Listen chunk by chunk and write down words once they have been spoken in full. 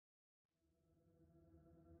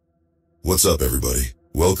What's up, everybody?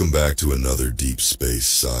 Welcome back to another deep space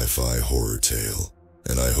sci-fi horror tale,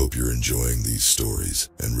 and I hope you're enjoying these stories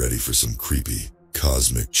and ready for some creepy,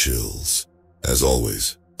 cosmic chills. As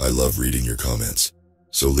always, I love reading your comments,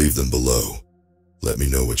 so leave them below. Let me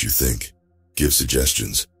know what you think, give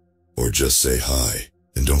suggestions, or just say hi.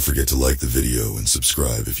 And don't forget to like the video and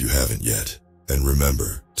subscribe if you haven't yet. And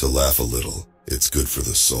remember to laugh a little, it's good for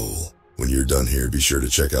the soul. When you're done here, be sure to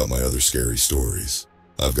check out my other scary stories.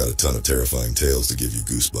 I've got a ton of terrifying tales to give you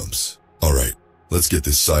goosebumps. Alright, let's get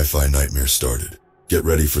this sci-fi nightmare started. Get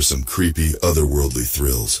ready for some creepy, otherworldly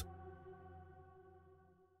thrills.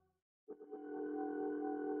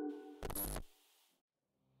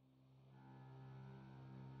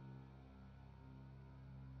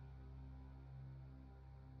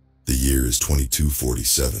 The year is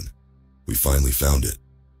 2247. We finally found it.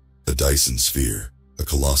 The Dyson Sphere, a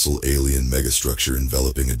colossal alien megastructure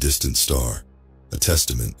enveloping a distant star, a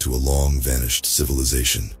testament to a long-vanished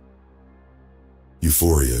civilization.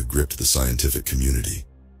 Euphoria gripped the scientific community.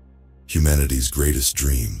 Humanity's greatest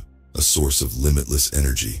dream, a source of limitless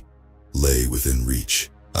energy, lay within reach.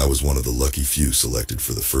 I was one of the lucky few selected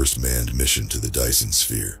for the first manned mission to the Dyson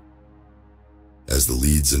Sphere. As the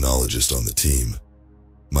lead xenologist on the team,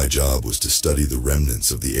 my job was to study the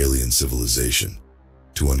remnants of the alien civilization,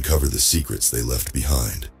 to uncover the secrets they left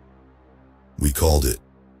behind. We called it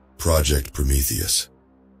Project Prometheus,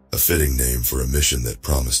 a fitting name for a mission that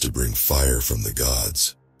promised to bring fire from the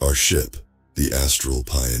gods. Our ship, the Astral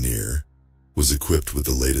Pioneer, was equipped with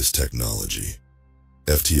the latest technology,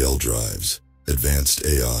 FTL drives, advanced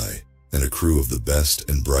AI, and a crew of the best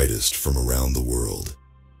and brightest from around the world.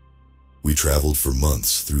 We traveled for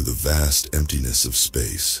months through the vast emptiness of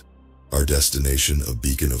space, our destination a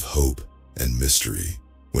beacon of hope and mystery.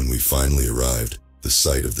 When we finally arrived, the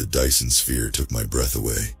sight of the Dyson Sphere took my breath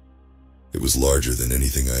away. It was larger than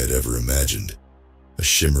anything I had ever imagined, a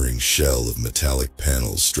shimmering shell of metallic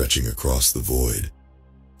panels stretching across the void.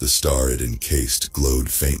 The star it encased glowed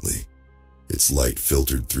faintly, its light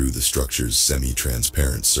filtered through the structure's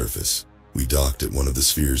semi-transparent surface. We docked at one of the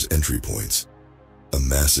sphere's entry points, a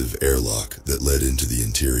massive airlock that led into the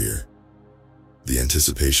interior. The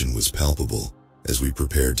anticipation was palpable as we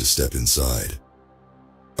prepared to step inside.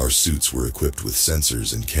 Our suits were equipped with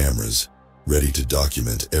sensors and cameras, ready to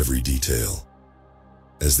document every detail.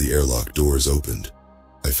 As the airlock doors opened,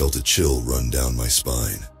 I felt a chill run down my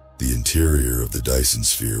spine. The interior of the Dyson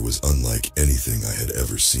Sphere was unlike anything I had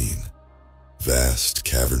ever seen. Vast,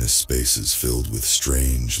 cavernous spaces filled with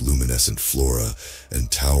strange, luminescent flora and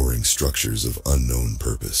towering structures of unknown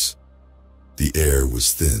purpose. The air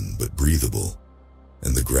was thin but breathable,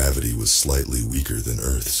 and the gravity was slightly weaker than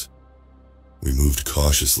Earth's. We moved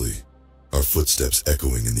cautiously, our footsteps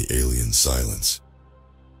echoing in the alien silence.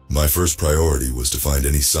 My first priority was to find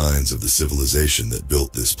any signs of the civilization that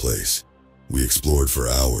built this place. We explored for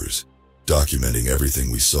hours, documenting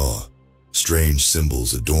everything we saw. Strange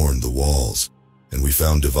symbols adorned the walls, and we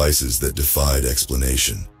found devices that defied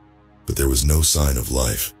explanation. But there was no sign of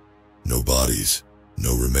life, no bodies,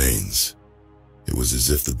 no remains. It was as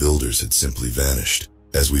if the builders had simply vanished.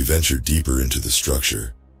 As we ventured deeper into the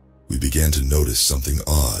structure, we began to notice something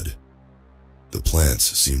odd. The plants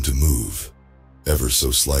seemed to move, ever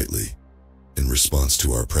so slightly, in response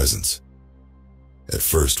to our presence. At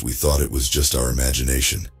first we thought it was just our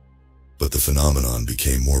imagination, but the phenomenon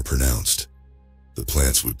became more pronounced. The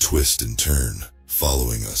plants would twist and turn,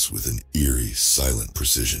 following us with an eerie, silent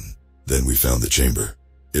precision. Then we found the chamber.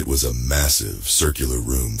 It was a massive, circular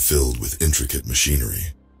room filled with intricate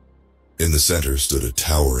machinery. In the center stood a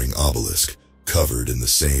towering obelisk, covered in the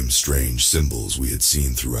same strange symbols we had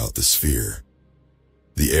seen throughout the sphere.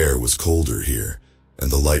 The air was colder here,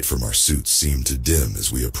 and the light from our suits seemed to dim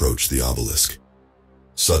as we approached the obelisk.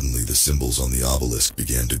 Suddenly, the symbols on the obelisk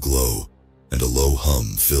began to glow, and a low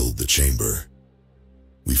hum filled the chamber.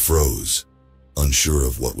 We froze, unsure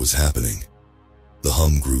of what was happening. The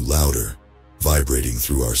hum grew louder, vibrating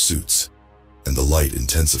through our suits, and the light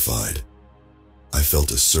intensified. I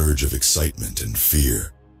felt a surge of excitement and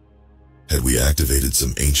fear. Had we activated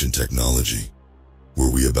some ancient technology? Were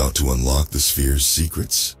we about to unlock the sphere's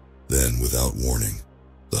secrets? Then, without warning,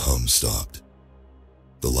 the hum stopped.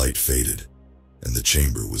 The light faded, and the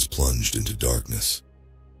chamber was plunged into darkness.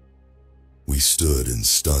 We stood in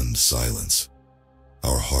stunned silence,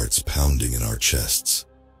 our hearts pounding in our chests.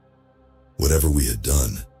 Whatever we had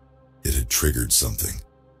done, it had triggered something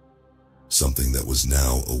that was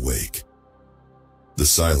now awake. The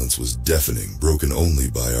silence was deafening, broken only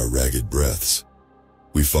by our ragged breaths.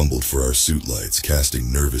 We fumbled for our suit lights,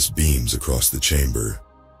 casting nervous beams across the chamber.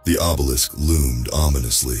 The obelisk loomed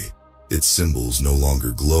ominously, its symbols no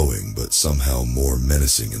longer glowing but somehow more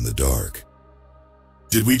menacing in the dark.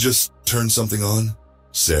 "Did we just turn something on?"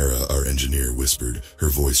 Sarah, our engineer, whispered, her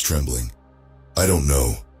voice trembling. "I don't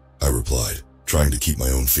know," I replied, trying to keep my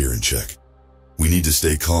own fear in check. "We need to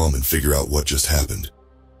stay calm and figure out what just happened."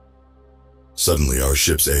 Suddenly, our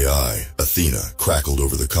ship's AI, Athena, crackled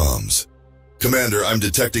over the comms. "Commander, I'm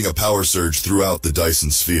detecting a power surge throughout the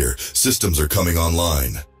Dyson Sphere. Systems are coming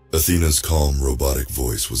online." Athena's calm, robotic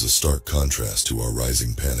voice was a stark contrast to our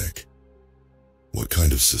rising panic. "What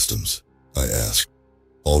kind of systems?" I asked,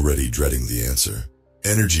 already dreading the answer.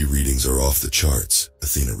 "Energy readings are off the charts,"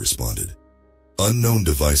 Athena responded. "Unknown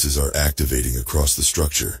devices are activating across the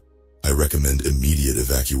structure. I recommend immediate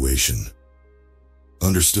evacuation."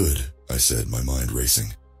 "Understood," I said, my mind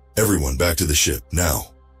racing. "Everyone back to the ship,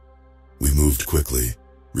 now." We moved quickly,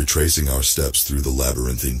 retracing our steps through the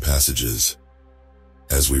labyrinthine passages.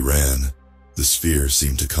 As we ran, the sphere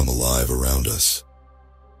seemed to come alive around us.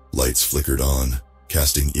 Lights flickered on,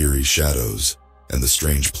 casting eerie shadows, and the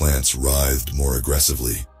strange plants writhed more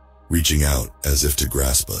aggressively, reaching out as if to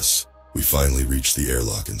grasp us. We finally reached the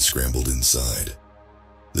airlock and scrambled inside.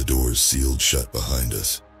 The doors sealed shut behind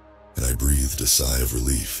us, and I breathed a sigh of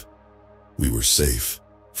relief. We were safe,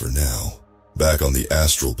 for now. Back on the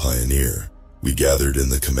Astral Pioneer, we gathered in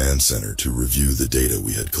the command center to review the data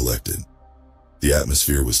we had collected. The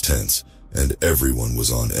atmosphere was tense, and everyone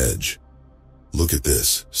was on edge. "Look at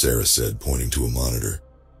this," Sarah said, pointing to a monitor.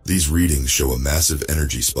 "These readings show a massive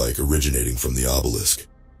energy spike originating from the obelisk."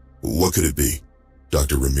 "What could it be?"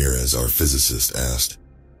 Dr. Ramirez, our physicist, asked.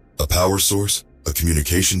 "A power source? A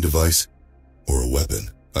communication device? Or a weapon?"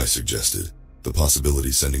 I suggested, the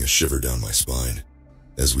possibility sending a shiver down my spine.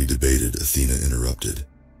 As we debated, Athena interrupted.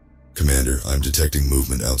 "Commander, I'm detecting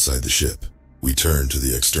movement outside the ship." We turned to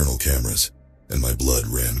the external cameras, and my blood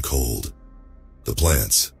ran cold. The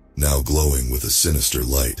plants, now glowing with a sinister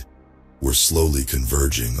light, were slowly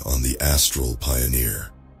converging on the Astral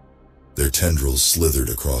Pioneer. Their tendrils slithered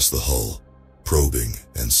across the hull, probing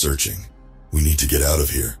and searching. "We need to get out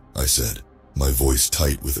of here," I said, my voice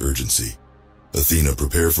tight with urgency. "Athena,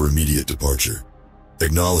 prepare for immediate departure."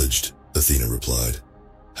 "Acknowledged," Athena replied.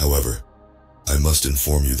 "However, I must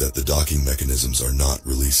inform you that the docking mechanisms are not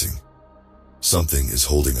releasing. Something is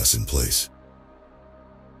holding us in place."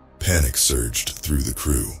 Panic surged through the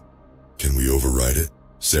crew. "Can we override it?"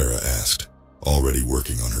 Sarah asked, already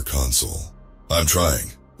working on her console. "I'm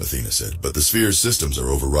trying," Athena said, "but the sphere's systems are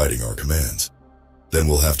overriding our commands." "Then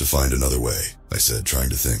we'll have to find another way," I said,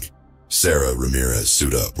 trying to think. "Sarah, Ramirez,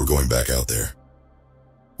 suit up. We're going back out there."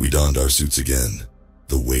 We donned our suits again,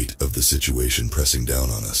 the weight of the situation pressing down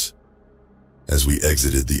on us. As we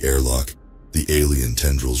exited the airlock, the alien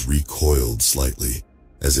tendrils recoiled slightly,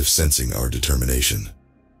 as if sensing our determination.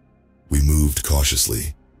 We moved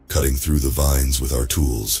cautiously, cutting through the vines with our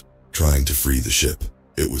tools, trying to free the ship.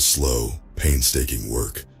 It was slow, painstaking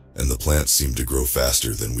work, and the plants seemed to grow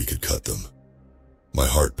faster than we could cut them. My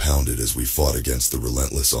heart pounded as we fought against the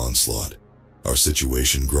relentless onslaught, our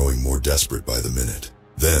situation growing more desperate by the minute.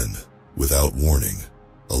 Then, without warning,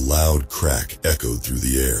 a loud crack echoed through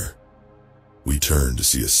the air. We turned to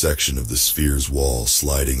see a section of the sphere's wall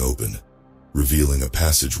sliding open, revealing a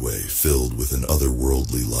passageway filled with an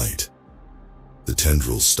otherworldly light. The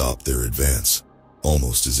tendrils stopped their advance,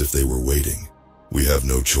 almost as if they were waiting. "We have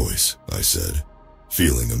no choice," I said,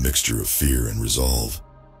 feeling a mixture of fear and resolve.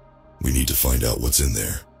 "We need to find out what's in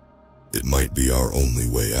there. It might be our only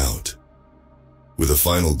way out." With a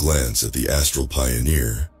final glance at the Astral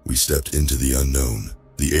Pioneer, we stepped into the unknown,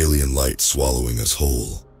 the alien light swallowing us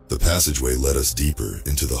whole. The passageway led us deeper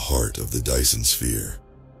into the heart of the Dyson Sphere.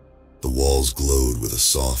 The walls glowed with a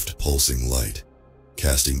soft, pulsing light,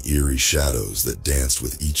 casting eerie shadows that danced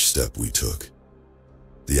with each step we took.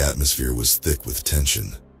 The atmosphere was thick with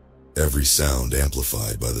tension, every sound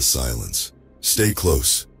amplified by the silence. "Stay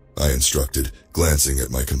close," I instructed, glancing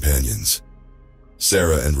at my companions.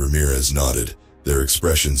 Sarah and Ramirez nodded, their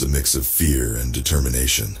expressions a mix of fear and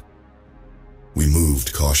determination. We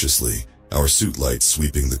moved cautiously, our suit lights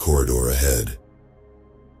sweeping the corridor ahead.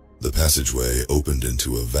 The passageway opened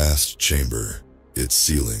into a vast chamber, its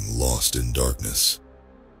ceiling lost in darkness.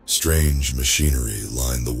 Strange machinery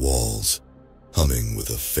lined the walls, humming with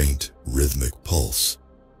a faint, rhythmic pulse.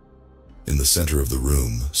 In the center of the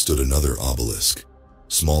room stood another obelisk,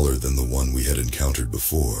 smaller than the one we had encountered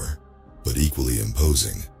before, but equally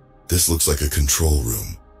imposing. "This looks like a control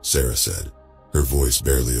room," Sarah said, her voice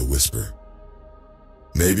barely a whisper.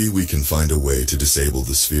 "Maybe we can find a way to disable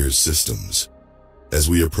the sphere's systems." As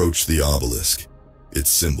we approached the obelisk, its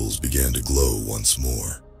symbols began to glow once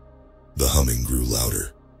more. The humming grew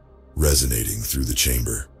louder, resonating through the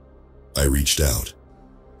chamber. I reached out,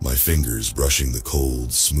 my fingers brushing the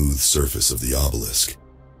cold, smooth surface of the obelisk.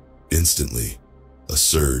 Instantly, a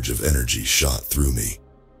surge of energy shot through me,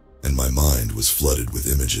 and my mind was flooded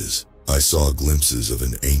with images. I saw glimpses of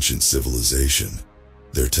an ancient civilization,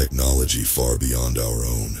 their technology far beyond our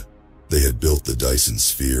own. They had built the Dyson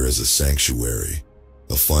Sphere as a sanctuary,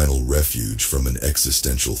 a final refuge from an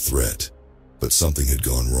existential threat. But something had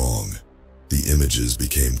gone wrong. The images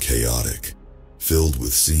became chaotic, filled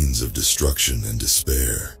with scenes of destruction and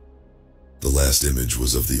despair. The last image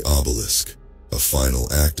was of the obelisk, a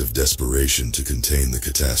final act of desperation to contain the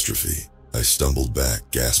catastrophe. I stumbled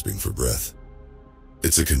back, gasping for breath.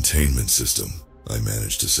 "It's a containment system," I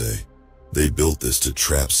managed to say. "They built this to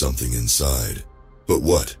trap something inside." "But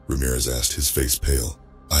what?" Ramirez asked, his face pale.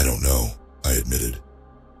 "I don't know," I admitted.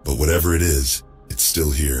 "But whatever it is, it's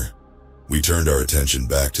still here." We turned our attention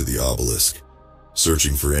back to the obelisk,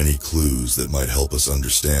 searching for any clues that might help us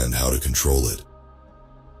understand how to control it.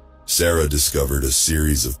 Sarah discovered a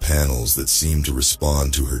series of panels that seemed to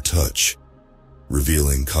respond to her touch,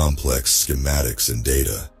 revealing complex schematics and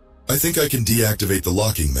data. "I think I can deactivate the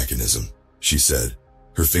locking mechanism," she said,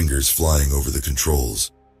 her fingers flying over the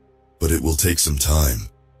controls. "But it will take some time."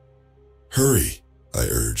 "Hurry," I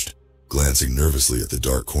urged, glancing nervously at the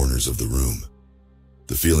dark corners of the room.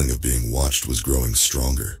 The feeling of being watched was growing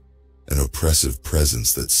stronger, an oppressive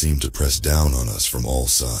presence that seemed to press down on us from all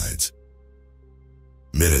sides.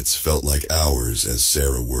 Minutes felt like hours as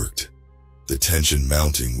Sarah worked, the tension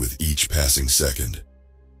mounting with each passing second.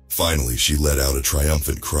 Finally, she let out a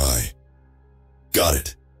triumphant cry. "Got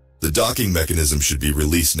it! The docking mechanism should be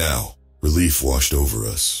released now." Relief washed over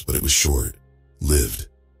us, but it was short-lived.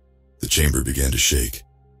 The chamber began to shake,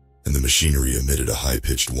 and the machinery emitted a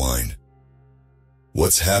high-pitched whine.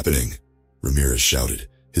 "What's happening?" Ramirez shouted,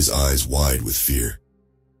 his eyes wide with fear.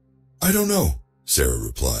 "I don't know," Sarah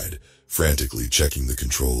replied, frantically checking the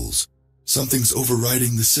controls. "Something's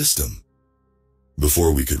overriding the system."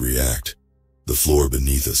 Before we could react, the floor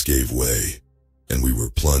beneath us gave way, and we were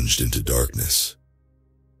plunged into darkness.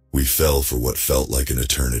 We fell for what felt like an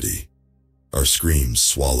eternity, our screams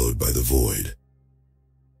swallowed by the void.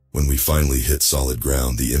 When we finally hit solid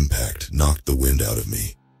ground, the impact knocked the wind out of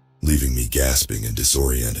me, leaving me gasping and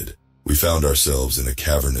disoriented. We found ourselves in a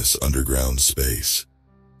cavernous underground space,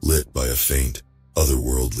 lit by a faint,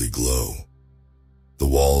 otherworldly glow. The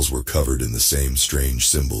walls were covered in the same strange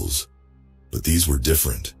symbols, but these were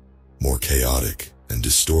different, more chaotic and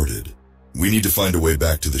distorted. "We need to find a way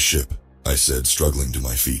back to the ship," I said, struggling to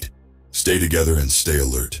my feet. "Stay together and stay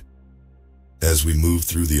alert." As we moved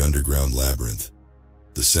through the underground labyrinth,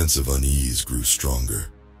 the sense of unease grew stronger.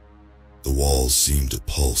 The walls seemed to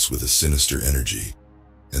pulse with a sinister energy,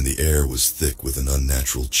 and the air was thick with an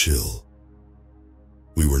unnatural chill.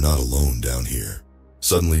 We were not alone down here.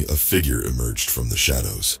 Suddenly, a figure emerged from the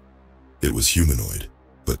shadows. It was humanoid,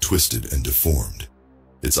 but twisted and deformed,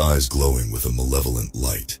 its eyes glowing with a malevolent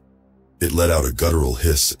light. It let out a guttural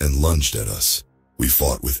hiss and lunged at us. We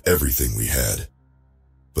fought with everything we had,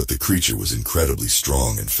 but the creature was incredibly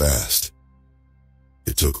strong and fast.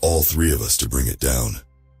 It took all three of us to bring it down,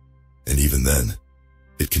 and even then,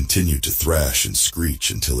 it continued to thrash and screech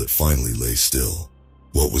until it finally lay still.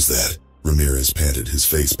 "What was that?" Ramirez panted, his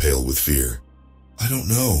face pale with fear. "I don't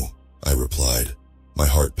know," I replied, my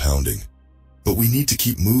heart pounding. "But we need to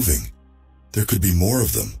keep moving. There could be more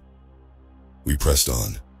of them." We pressed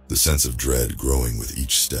on, the sense of dread growing with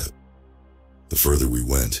each step. The further we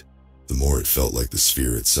went, the more it felt like the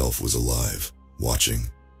sphere itself was alive, watching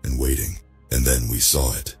and waiting. And then we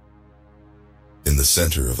saw it. In the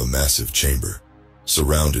center of a massive chamber,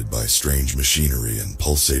 surrounded by strange machinery and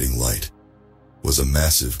pulsating light, was a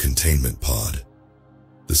massive containment pod.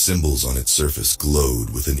 The symbols on its surface glowed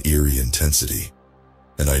with an eerie intensity,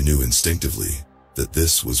 and I knew instinctively that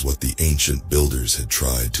this was what the ancient builders had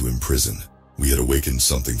tried to imprison. We had awakened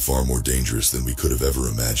something far more dangerous than we could have ever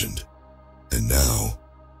imagined, and now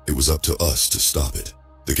it was up to us to stop it.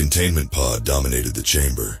 The containment pod dominated the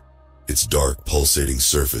chamber, its dark, pulsating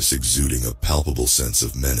surface exuding a palpable sense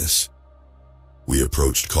of menace. We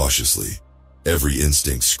approached cautiously, every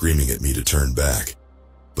instinct screaming at me to turn back,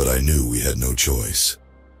 but I knew we had no choice.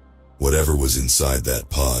 Whatever was inside that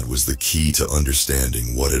pod was the key to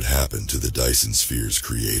understanding what had happened to the Dyson Sphere's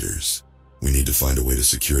creators. "We need to find a way to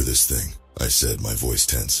secure this thing," I said, my voice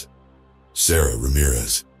tense. "Sarah,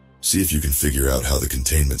 Ramirez, see if you can figure out how the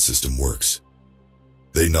containment system works."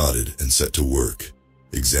 They nodded and set to work,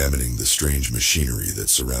 examining the strange machinery that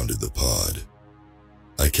surrounded the pod.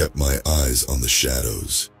 I kept my eyes on the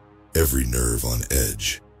shadows, every nerve on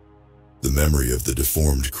edge. The memory of the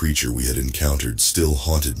deformed creature we had encountered still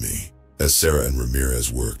haunted me. As Sarah and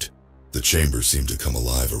Ramirez worked, The chamber seemed to come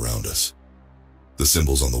alive around us. The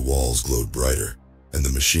symbols on the walls glowed brighter, and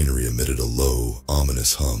the machinery emitted a low,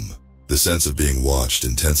 ominous hum. The sense of being watched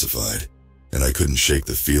intensified, and I couldn't shake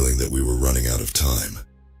the feeling that we were running out of time.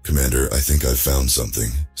 "Commander, I think I've found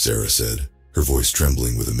something," Sarah said, her voice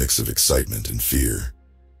trembling with a mix of excitement and fear.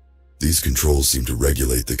 "These controls seem to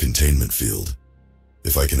regulate the containment field.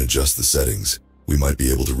 If I can adjust the settings, we might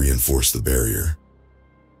be able to reinforce the barrier."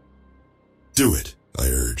 "Do it," I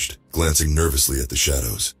urged, glancing nervously at the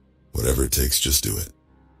shadows. "Whatever it takes, just do it."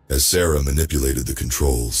 As Sarah manipulated the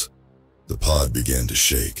controls, the pod began to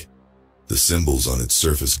shake. The symbols on its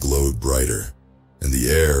surface glowed brighter, and the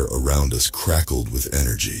air around us crackled with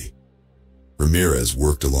energy. Ramirez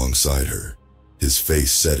worked alongside her, his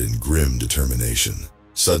face set in grim determination.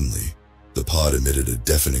 Suddenly, the pod emitted a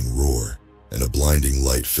deafening roar, and a blinding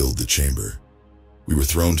light filled the chamber. We were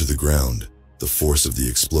thrown to the ground, the force of the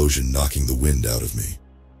explosion knocking the wind out of me.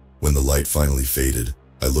 When the light finally faded,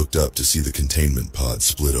 I looked up to see the containment pod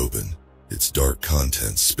split open, its dark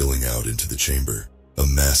contents spilling out into the chamber. A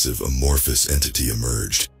massive, amorphous entity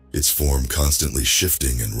emerged, its form constantly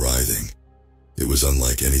shifting and writhing. It was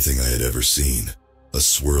unlike anything I had ever seen, a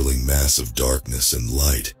swirling mass of darkness and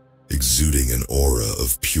light, exuding an aura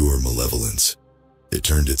of pure malevolence. It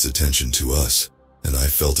turned its attention to us, and I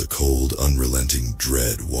felt a cold, unrelenting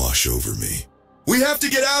dread wash over me. "We have to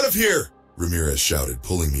get out of here!" Ramirez shouted,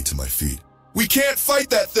 pulling me to my feet. "We can't fight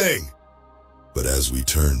that thing!" But as we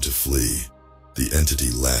turned to flee, the entity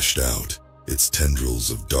lashed out, its tendrils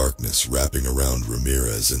of darkness wrapping around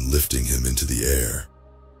Ramirez and lifting him into the air.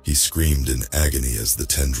 He screamed in agony as the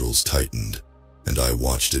tendrils tightened, and I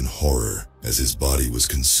watched in horror as his body was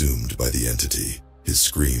consumed by the entity, his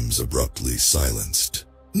screams abruptly silenced.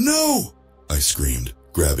 "No!" I screamed,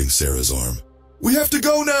 grabbing Sarah's arm. "We have to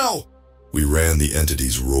go now!" We ran, the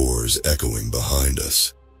entity's roars echoing behind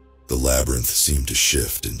us. The labyrinth seemed to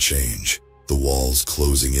shift and change, the walls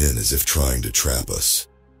closing in as if trying to trap us.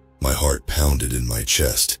 My heart pounded in my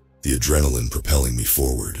chest, the adrenaline propelling me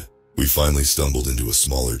forward. We finally stumbled into a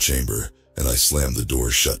smaller chamber, and I slammed the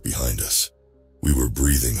door shut behind us. We were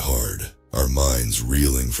breathing hard, our minds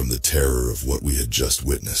reeling from the terror of what we had just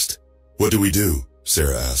witnessed. "What do we do?"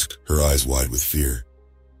 Sarah asked, her eyes wide with fear.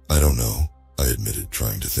 "I don't know," I admitted,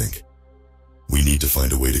 trying to think. "We need to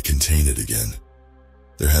find a way to contain it again.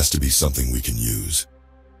 There has to be something we can use."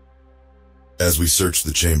 As we searched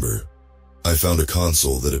the chamber, I found a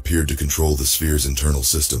console that appeared to control the sphere's internal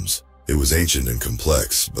systems. It was ancient and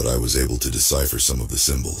complex, but I was able to decipher some of the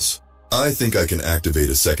symbols. "I think I can activate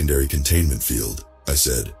a secondary containment field," I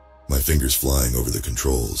said, my fingers flying over the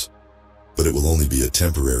controls. "But it will only be a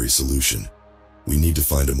temporary solution. We need to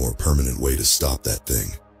find a more permanent way to stop that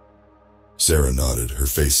thing." Sarah nodded, her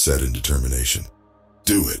face set in determination.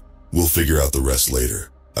 "Do it. We'll figure out the rest later."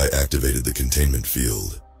 I activated the containment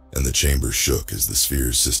field, and the chamber shook as the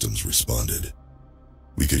sphere's systems responded.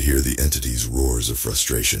 We could hear the entity's roars of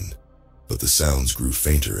frustration, but the sounds grew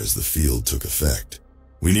fainter as the field took effect.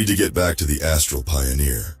 "We need to get back to the Astral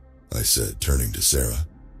Pioneer," I said, turning to Sarah,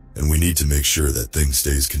 "and we need to make sure that thing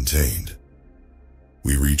stays contained."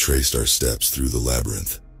 We retraced our steps through the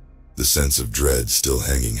labyrinth, the sense of dread still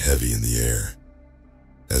hanging heavy in the air.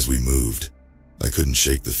 As we moved, I couldn't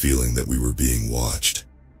shake the feeling that we were being watched,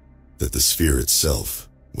 that the sphere itself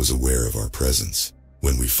was aware of our presence.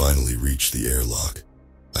 When we finally reached the airlock,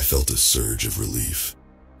 I felt a surge of relief.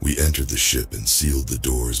 We entered the ship and sealed the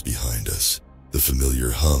doors behind us, the familiar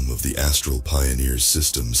hum of the Astral Pioneer's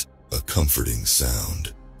systems a comforting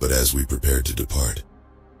sound. But as we prepared to depart,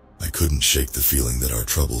 I couldn't shake the feeling that our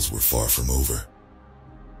troubles were far from over.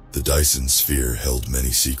 The Dyson Sphere held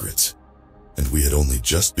many secrets, and we had only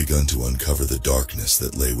just begun to uncover the darkness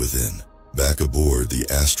that lay within. Back aboard the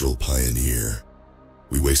Astral Pioneer,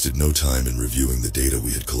 we wasted no time in reviewing the data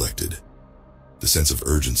we had collected. The sense of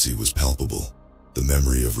urgency was palpable, the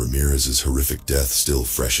memory of Ramirez's horrific death still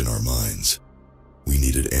fresh in our minds. We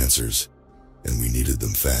needed answers, and we needed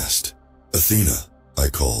them fast. "Athena," I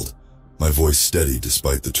called, my voice steady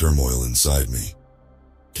despite the turmoil inside me.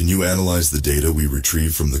 "Can you analyze the data we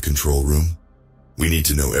retrieved from the control room? We need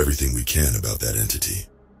to know everything we can about that entity."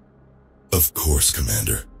 "Of course,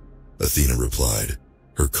 Commander," Athena replied,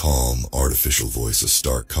 her calm, artificial voice a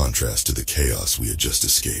stark contrast to the chaos we had just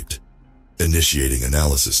escaped. "Initiating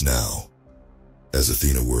analysis now." As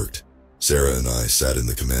Athena worked, Sarah and I sat in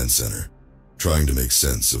the command center, trying to make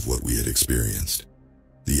sense of what we had experienced.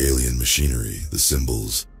 The alien machinery, the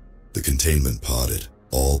symbols, the containment pod, it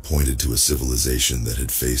all pointed to a civilization that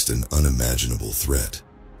had faced an unimaginable threat.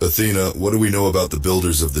 "Athena, what do we know about the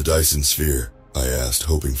builders of the Dyson Sphere?" I asked,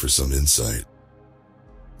 hoping for some insight.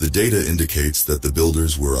 The data indicates that the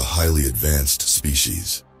builders were a highly advanced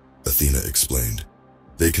species, Athena explained.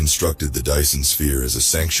 They constructed the Dyson Sphere as a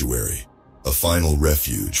sanctuary, a final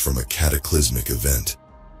refuge from a cataclysmic event.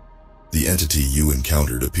 The entity you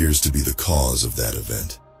encountered appears to be the cause of that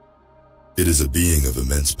event. It is a being of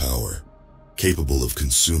immense power, capable of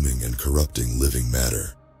consuming and corrupting living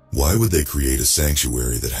matter. Why would they create a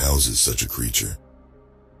sanctuary that houses such a creature?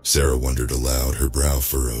 Sarah wondered aloud, her brow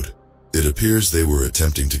furrowed. It appears they were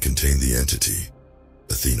attempting to contain the entity,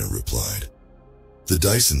 Athena replied. The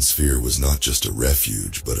Dyson Sphere was not just a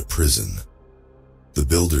refuge, but a prison. The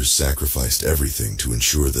builders sacrificed everything to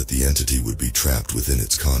ensure that the entity would be trapped within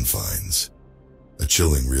its confines. A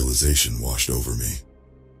chilling realization washed over me.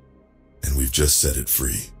 And we've just set it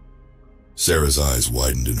free. Sarah's eyes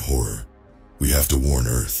widened in horror. We have to warn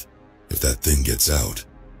Earth. If that thing gets out,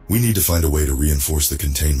 we need to find a way to reinforce the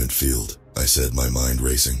containment field, I said, my mind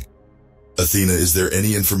racing. Athena, is there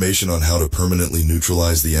any information on how to permanently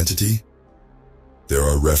neutralize the entity? There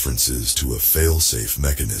are references to a fail-safe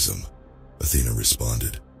mechanism, Athena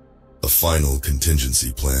responded. A final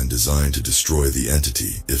contingency plan designed to destroy the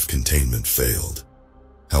entity if containment failed.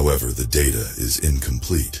 However, the data is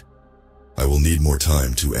incomplete. I will need more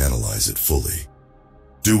time to analyze it fully.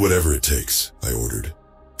 Do whatever it takes, I ordered.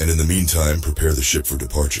 And in the meantime, prepare the ship for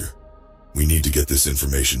departure. We need to get this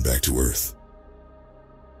information back to Earth.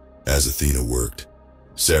 As Athena worked,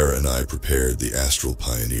 Sarah and I prepared the Astral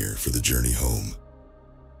Pioneer for the journey home.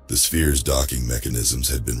 The sphere's docking mechanisms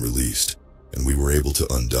had been released, and we were able to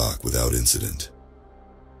undock without incident.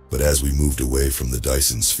 But as we moved away from the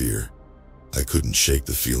Dyson Sphere, I couldn't shake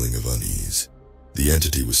the feeling of unease. The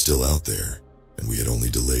entity was still out there, and we had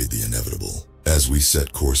only delayed the inevitable. As we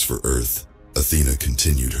set course for Earth, Athena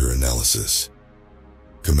continued her analysis.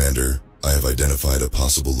 Commander, I have identified a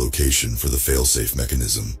possible location for the failsafe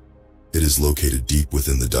mechanism. It is located deep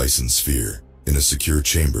within the Dyson Sphere, in a secure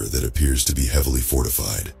chamber that appears to be heavily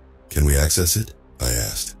fortified. Can we access it? I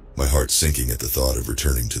asked, my heart sinking at the thought of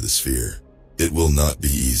returning to the sphere. It will not be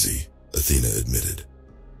easy, Athena admitted.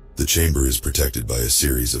 The chamber is protected by a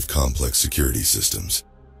series of complex security systems.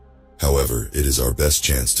 However, it is our best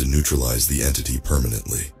chance to neutralize the entity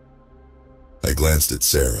permanently. I glanced at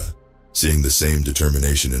Sarah, seeing the same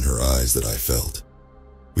determination in her eyes that I felt.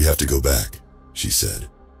 We have to go back, she said,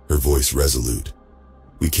 her voice resolute.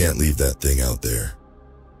 We can't leave that thing out there.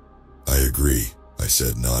 I agree, I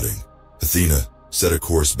said, nodding. Athena, set a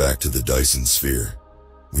course back to the Dyson Sphere.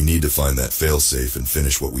 We need to find that failsafe and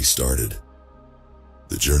finish what we started.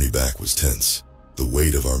 The journey back was tense, the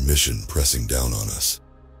weight of our mission pressing down on us.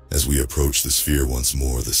 As we approached the sphere once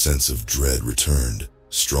more, the sense of dread returned,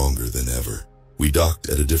 stronger than ever. We docked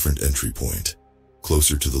at a different entry point,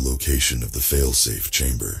 closer to the location of the failsafe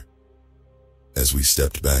chamber. As we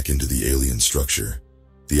stepped back into the alien structure,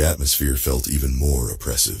 the atmosphere felt even more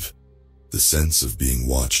oppressive. The sense of being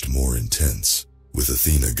watched more intense. With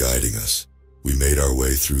Athena guiding us, we made our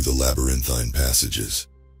way through the labyrinthine passages.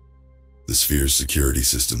 The sphere's security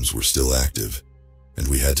systems were still active, and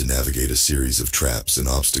we had to navigate a series of traps and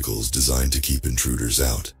obstacles designed to keep intruders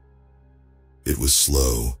out. It was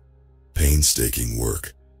slow, painstaking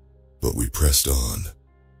work, but we pressed on,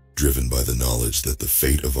 driven by the knowledge that the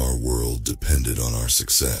fate of our world depended on our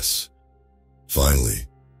success. Finally,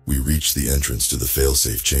 we reached the entrance to the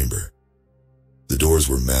failsafe chamber. The doors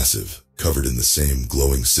were massive, covered in the same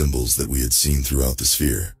glowing symbols that we had seen throughout the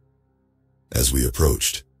sphere. As we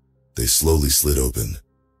approached, they slowly slid open,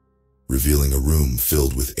 revealing a room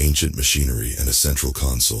filled with ancient machinery and a central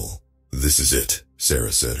console. This is it,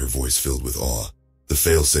 Sarah said, her voice filled with awe. The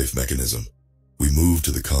failsafe mechanism. We moved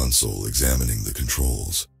to the console, examining the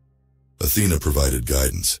controls. Athena provided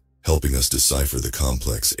guidance, helping us decipher the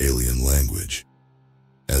complex alien language.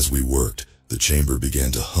 As we worked, the chamber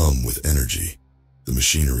began to hum with energy, the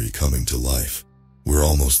machinery coming to life. We're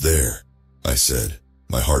almost there, I said,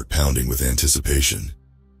 my heart pounding with anticipation.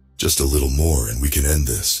 Just a little more and we can end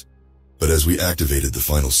this. But as we activated the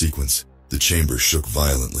final sequence, the chamber shook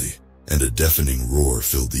violently, and a deafening roar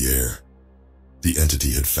filled the air. The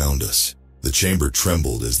entity had found us. The chamber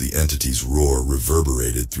trembled as the entity's roar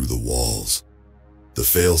reverberated through the walls. The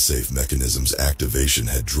failsafe mechanism's activation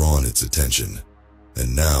had drawn its attention,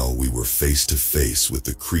 and now we were face to face with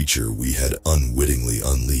the creature we had unwittingly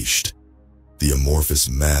unleashed. The amorphous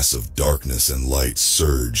mass of darkness and light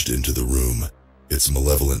surged into the room, its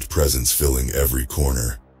malevolent presence filling every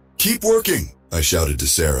corner. Keep working, I shouted to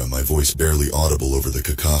Sarah, my voice barely audible over the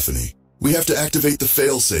cacophony. We have to activate the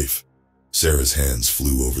failsafe. Sarah's hands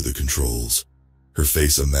flew over the controls, her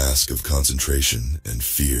face a mask of concentration and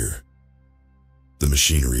fear. The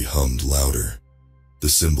machinery hummed louder, the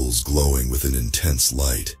symbols glowing with an intense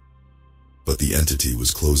light. But the entity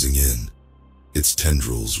was closing in, its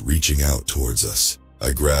tendrils reaching out towards us.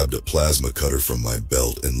 I grabbed a plasma cutter from my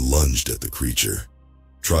belt and lunged at the creature,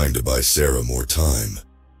 trying to buy Sarah more time.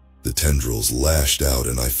 The tendrils lashed out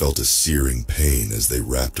and I felt a searing pain as they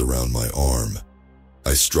wrapped around my arm.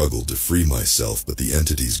 I struggled to free myself, but the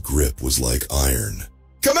entity's grip was like iron.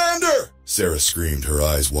 "Commander!" Sarah screamed, her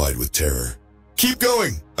eyes wide with terror. "Keep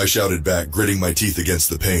going!" I shouted back, gritting my teeth against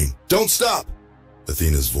the pain. "Don't stop!"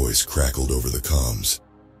 Athena's voice crackled over the comms.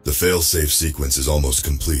 "The fail-safe sequence is almost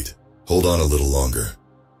complete. Hold on a little longer."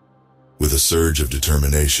 With a surge of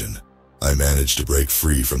determination, I managed to break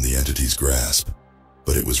free from the entity's grasp,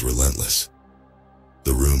 but it was relentless.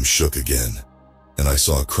 The room shook again, and I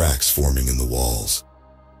saw cracks forming in the walls.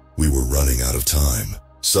 We were running out of time.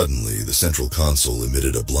 Suddenly, the central console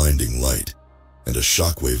emitted a blinding light, and a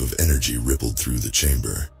shockwave of energy rippled through the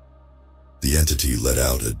chamber. The entity let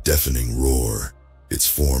out a deafening roar, its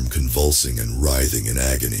form convulsing and writhing in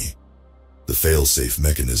agony. The fail-safe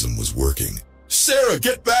mechanism was working. "Sarah,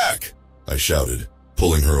 get back!" I shouted,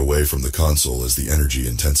 pulling her away from the console as the energy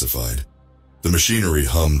intensified. The machinery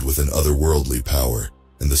hummed with an otherworldly power,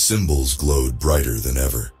 and the symbols glowed brighter than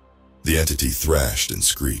ever. The entity thrashed and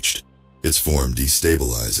screeched, its form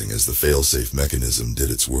destabilizing as the fail-safe mechanism did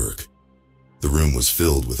its work. The room was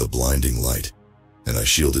filled with a blinding light, and I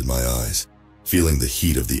shielded my eyes, feeling the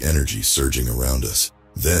heat of the energy surging around us.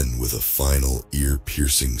 Then, with a final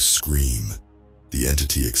ear-piercing scream, the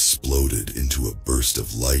entity exploded into a burst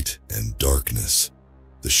of light and darkness.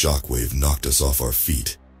 The shockwave knocked us off our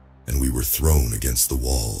feet, and we were thrown against the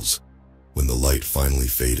walls. When the light finally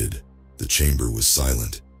faded, the chamber was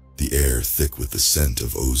silent, the air thick with the scent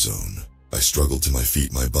of ozone. I struggled to my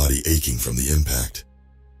feet, my body aching from the impact.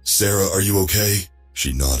 "Sarah, are you okay?"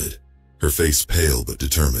 She nodded, her face pale but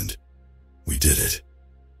determined. "We did it.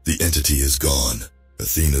 The entity is gone."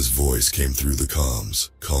 Athena's voice came through the comms,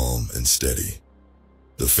 calm and steady.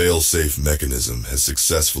 "The fail-safe mechanism has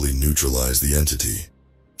successfully neutralized the entity.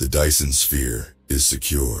 The Dyson Sphere is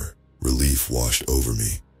secure." Relief washed over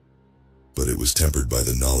me, but it was tempered by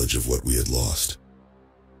the knowledge of what we had lost.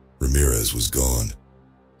 Ramirez was gone,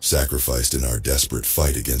 sacrificed in our desperate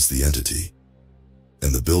fight against the entity,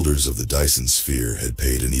 and the builders of the Dyson Sphere had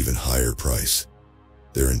paid an even higher price.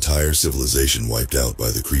 Their entire civilization wiped out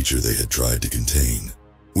by the creature they had tried to contain.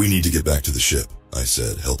 "We need to get back to the ship," I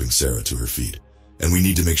said, helping Sarah to her feet, "and we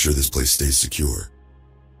need to make sure this place stays secure."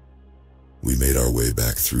 We made our way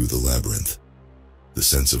back through the labyrinth, the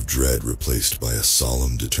sense of dread replaced by a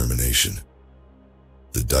solemn determination.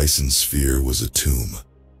 The Dyson Sphere was a tomb,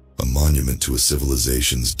 a monument to a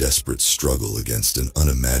civilization's desperate struggle against an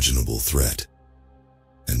unimaginable threat.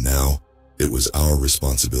 And now, it was our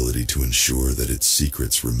responsibility to ensure that its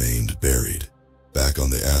secrets remained buried. Back on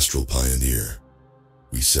the Astral Pioneer,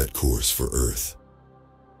 we set course for Earth.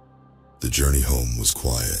 The journey home was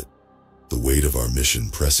quiet, the weight of our mission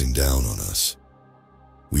pressing down on us.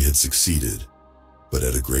 We had succeeded, but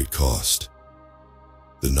at a great cost.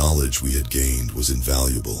 The knowledge we had gained was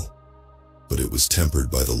invaluable, but it was tempered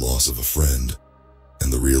by the loss of a friend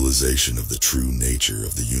and the realization of the true nature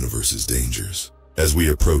of the universe's dangers. As we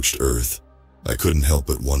approached Earth, I couldn't help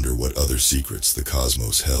but wonder what other secrets the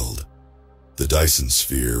cosmos held. The Dyson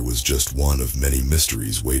Sphere was just one of many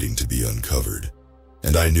mysteries waiting to be uncovered,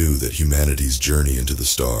 and I knew that humanity's journey into the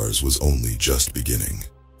stars was only just beginning.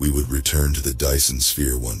 We would return to the Dyson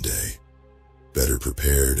Sphere one day, better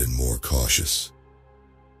prepared and more cautious.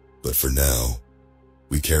 But for now,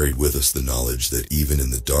 we carried with us the knowledge that even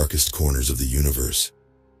in the darkest corners of the universe,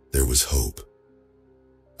 there was hope.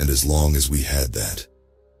 And as long as we had that,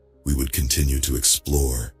 we would continue to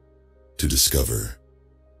explore, to discover,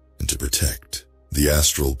 and to protect. The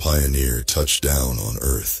Astral Pioneer touched down on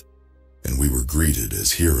Earth, and we were greeted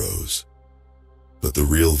as heroes. But the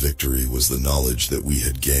real victory was the knowledge that we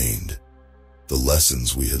had gained, the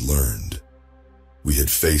lessons we had learned. We had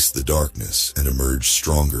faced the darkness and emerged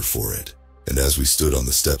stronger for it. And as we stood on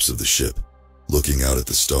the steps of the ship, looking out at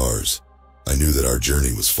the stars, I knew that our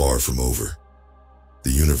journey was far from over.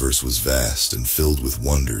 The universe was vast and filled with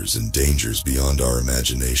wonders and dangers beyond our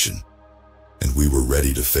imagination, and we were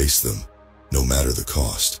ready to face them, no matter the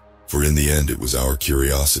cost. For in the end, it was our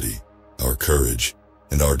curiosity, our courage,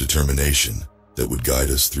 and our determination that would guide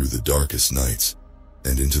us through the darkest nights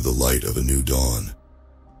and into the light of a new dawn.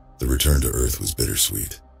 The return to Earth was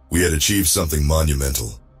bittersweet. We had achieved something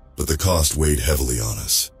monumental, but the cost weighed heavily on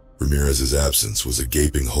us. Ramirez's absence was a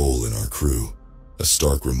gaping hole in our crew, a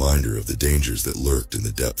stark reminder of the dangers that lurked in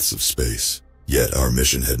the depths of space. Yet our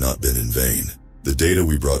mission had not been in vain. The data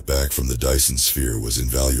we brought back from the Dyson Sphere was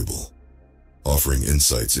invaluable. offering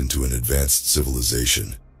insights into an advanced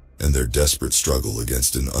civilization and their desperate struggle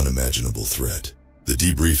against an unimaginable threat. The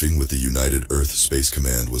debriefing with the United Earth Space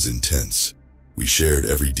Command was intense. We shared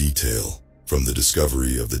every detail, from the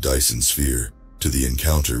discovery of the Dyson Sphere to the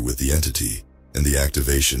encounter with the entity and the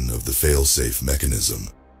activation of the fail-safe mechanism.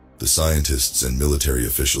 The scientists and military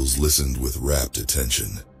officials listened with rapt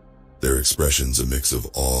attention, their expressions a mix of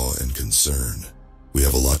awe and concern. "We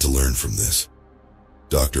have a lot to learn from this,"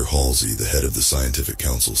 Dr. Halsey, the head of the Scientific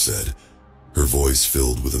Council, said, her voice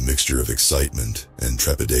filled with a mixture of excitement and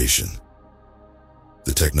trepidation.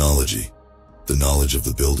 "The technology, the knowledge of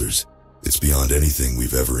the builders, it's beyond anything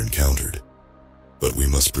we've ever encountered. But we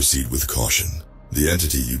must proceed with caution. The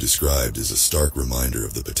entity you described is a stark reminder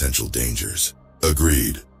of the potential dangers."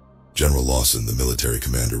 "Agreed," General Lawson, the military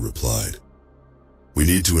commander, replied. "We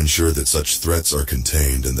need to ensure that such threats are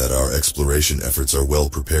contained and that our exploration efforts are well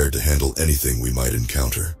prepared to handle anything we might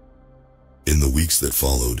encounter." In the weeks that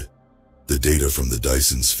followed, the data from the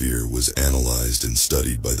Dyson Sphere was analyzed and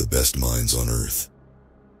studied by the best minds on Earth.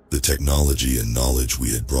 The technology and knowledge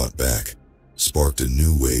we had brought back sparked a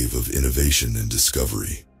new wave of innovation and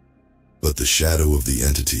discovery. But the shadow of the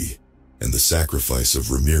entity and the sacrifice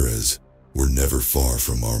of Ramirez were never far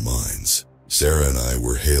from our minds. Sarah and I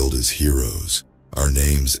were hailed as heroes, our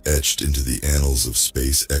names etched into the annals of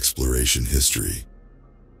space exploration history.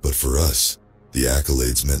 But for us, the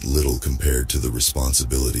accolades meant little compared to the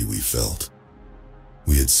responsibility we felt.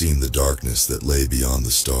 We had seen the darkness that lay beyond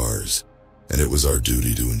the stars, and it was our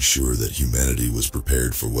duty to ensure that humanity was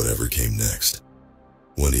prepared for whatever came next.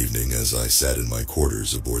 One evening, as I sat in my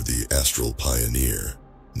quarters aboard the Astral Pioneer,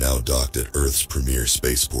 now docked at Earth's premier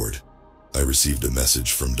spaceport, I received a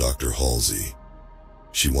message from Dr. Halsey.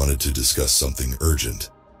 She wanted to discuss something urgent.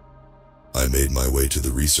 I made my way to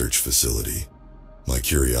the research facility. My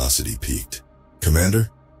curiosity piqued. "Commander?"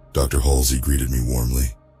 Dr. Halsey greeted me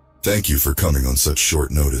warmly. "Thank you for coming on such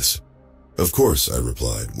short notice." "Of course," I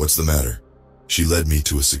replied. "What's the matter?" She led me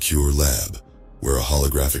to a secure lab, where a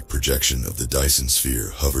holographic projection of the Dyson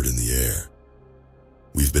Sphere hovered in the air.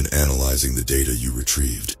 "We've been analyzing the data you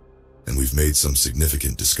retrieved, and we've made some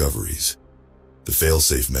significant discoveries. The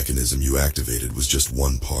fail-safe mechanism you activated was just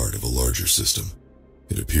one part of a larger system.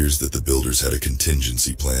 It appears that the builders had a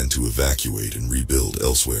contingency plan to evacuate and rebuild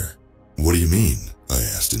elsewhere." "What do you mean?" I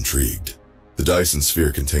asked, intrigued. "The Dyson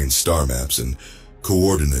Sphere contains star maps and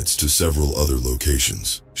coordinates to several other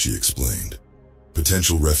locations," she explained.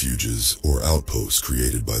 "Potential refuges or outposts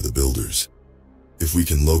created by the builders. If we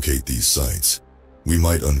can locate these sites, we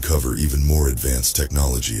might uncover even more advanced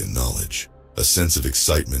technology and knowledge." A sense of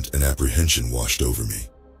excitement and apprehension washed over me.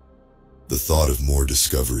 The thought of more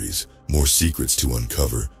discoveries, more secrets to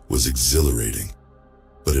uncover, was exhilarating.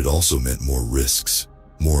 But it also meant more risks,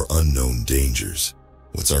 more unknown dangers.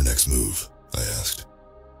 "What's our next move?" I asked,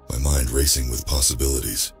 my mind racing with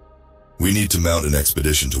possibilities. "We need to mount an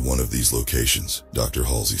expedition to one of these locations," Dr.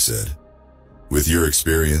 Halsey said. "With your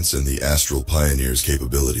experience and the Astral Pioneer's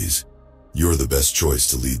capabilities, you're the best choice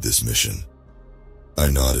to lead this mission." I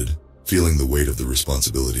nodded, feeling the weight of the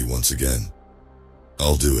responsibility once again.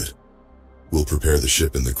 "I'll do it. We'll prepare the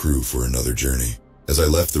ship and the crew for another journey." As I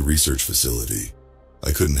left the research facility,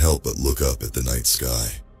 I couldn't help but look up at the night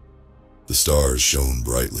sky. The stars shone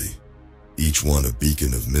brightly, each one a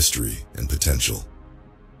beacon of mystery and potential.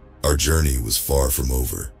 Our journey was far from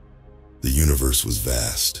over. The universe was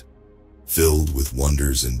vast, filled with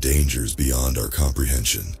wonders and dangers beyond our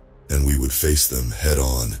comprehension, and we would face them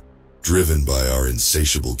head-on, driven by our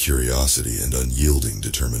insatiable curiosity and unyielding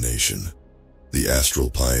determination. The Astral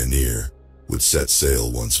Pioneer would set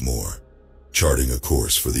sail once more, charting a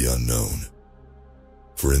course for the unknown.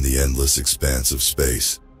 For in the endless expanse of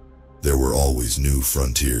space, there were always new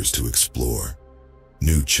frontiers to explore,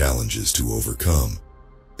 new challenges to overcome,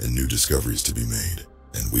 and new discoveries to be made.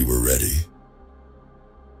 And we were ready.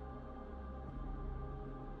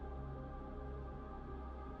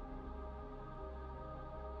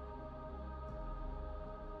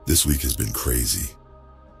 This week has been crazy.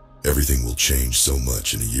 Everything will change so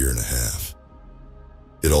much in a year and a half.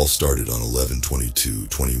 It all started on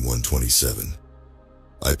 11/22/21/27.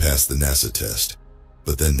 I passed the NASA test,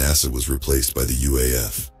 but then NASA was replaced by the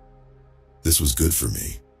UAF. This was good for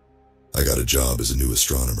me. I got a job as a new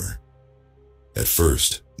astronomer. At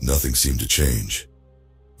first, nothing seemed to change,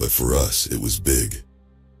 but for us, it was big.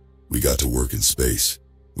 We got to work in space.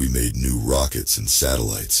 We made new rockets and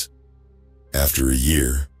satellites. After a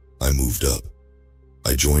year, I moved up.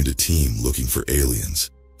 I joined a team looking for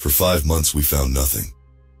aliens. For 5 months, we found nothing.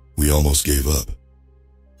 We almost gave up.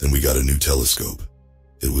 Then we got a new telescope.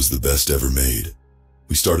 It was the best ever made.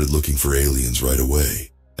 We started looking for aliens right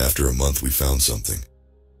away. After a month, we found something.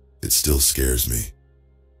 It still scares me.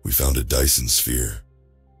 We found a Dyson Sphere,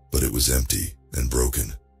 but it was empty and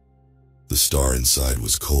broken. The star inside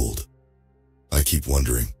was cold. I keep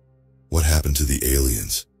wondering, what happened to the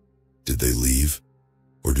aliens? Did they leave?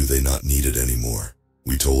 Or do they not need it anymore?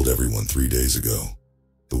 We told everyone 3 days ago.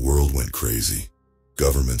 The world went crazy.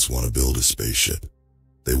 Governments want to build a spaceship.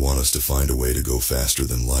 They want us to find a way to go faster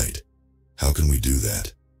than light. How can we do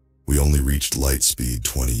that? We only reached light speed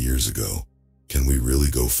 20 years ago. Can we really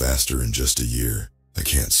go faster in just a year? I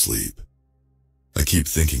can't sleep. I keep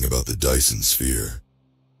thinking about the Dyson Sphere.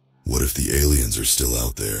 What if the aliens are still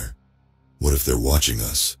out there? What if they're watching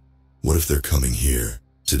us? What if they're coming here?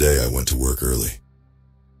 Today I went to work early.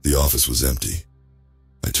 The office was empty.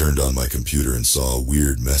 I turned on my computer and saw a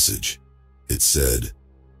weird message. It said,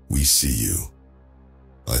 "We see you."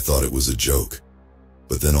 I thought it was a joke,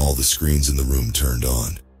 but then all the screens in the room turned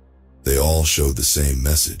on. They all showed the same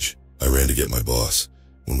message. I ran to get my boss.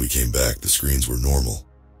 When we came back, the screens were normal.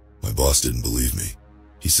 My boss didn't believe me.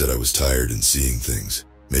 He said I was tired and seeing things.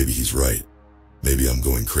 Maybe he's right. Maybe I'm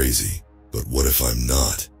going crazy. But what if I'm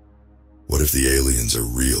not? What if the aliens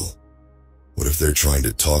are real? What if they're trying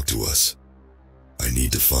to talk to us? I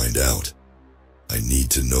need to find out. I need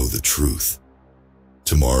to know the truth.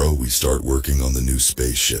 Tomorrow we start working on the new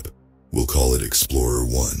spaceship. We'll call it Explorer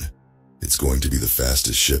 1. It's going to be the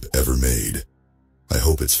fastest ship ever made. I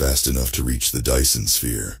hope it's fast enough to reach the Dyson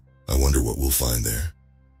Sphere. I wonder what we'll find there.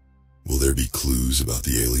 Will there be clues about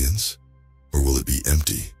the aliens? Or will it be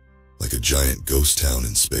empty, like a giant ghost town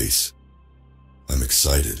in space? I'm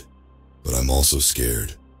excited, but I'm also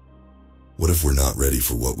scared. What if we're not ready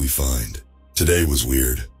for what we find? Today was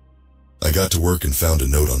weird. I got to work and found a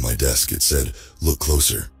note on my desk. It said, "Look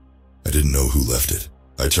closer." I didn't know who left it.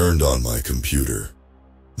 I turned on my computer.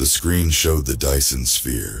 The screen showed the Dyson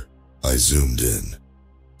Sphere. I zoomed in.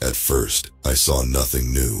 At first, I saw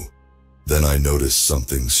nothing new. Then I noticed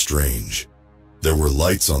something strange. There were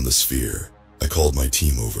lights on the sphere. I called my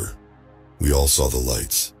team over. We all saw the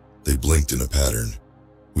lights. They blinked in a pattern.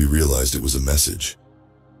 We realized it was a message,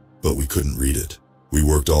 but we couldn't read it. We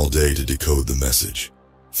worked all day to decode the message.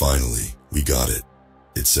 Finally, we got it.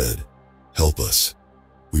 It said, "Help us."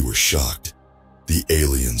 We were shocked. The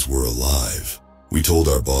aliens were alive. We told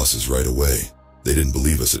our bosses right away. They didn't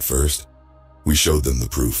believe us at first. We showed them the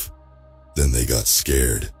proof. Then they got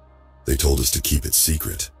scared. They told us to keep it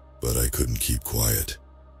secret, but I couldn't keep quiet.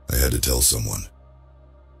 I had to tell someone.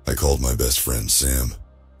 I called my best friend, Sam.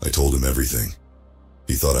 I told him everything.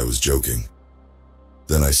 He thought I was joking.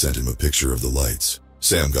 Then I sent him a picture of the lights.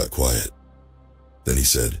 Sam got quiet. Then he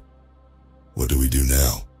said, "What do we do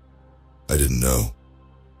now?" I didn't know.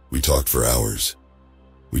 We talked for hours.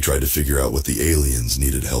 We tried to figure out what the aliens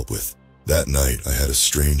needed help with. That night, I had a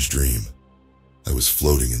strange dream. I was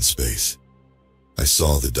floating in space. I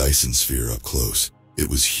saw the Dyson Sphere up close. It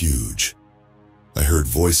was huge. I heard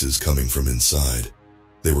voices coming from inside.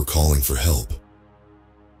 They were calling for help.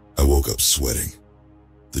 I woke up sweating.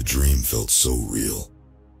 The dream felt so real.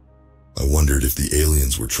 I wondered if the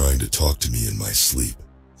aliens were trying to talk to me in my sleep.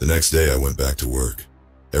 The next day I went back to work.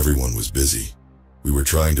 Everyone was busy. We were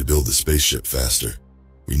trying to build the spaceship faster.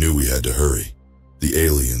 We knew we had to hurry. The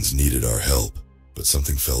aliens needed our help, but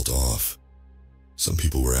something felt off. Some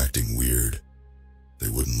people were acting weird. They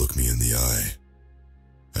wouldn't look me in the eye.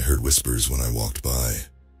 I heard whispers when I walked by.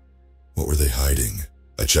 What were they hiding?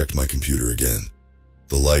 I checked my computer again.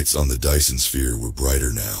 The lights on the Dyson Sphere were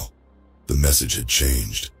brighter now. The message had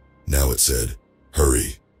changed. Now it said,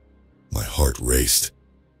 "Hurry." My heart raced.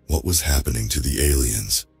 What was happening to the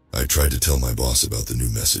aliens? I tried to tell my boss about the new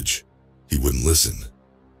message. He wouldn't listen.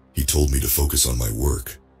 He told me to focus on my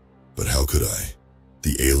work. But how could I?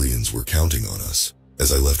 The aliens were counting on us.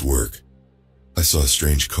 As I left work, I saw a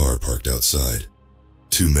strange car parked outside.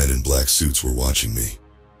 2 men in black suits were watching me.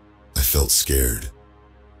 I felt scared.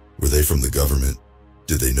 Were they from the government?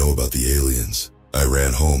 Did they know about the aliens? I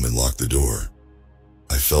ran home and locked the door.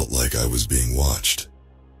 I felt like I was being watched.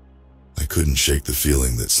 I couldn't shake the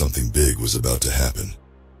feeling that something big was about to happen.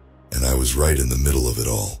 And I was right in the middle of it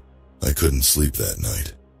all. I couldn't sleep that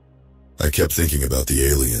night. I kept thinking about the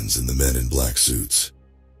aliens and the men in black suits.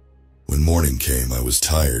 When morning came, I was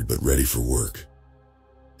tired but ready for work.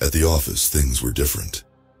 At the office, things were different.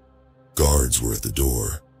 Guards were at the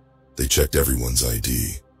door. They checked everyone's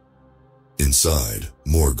ID. Inside,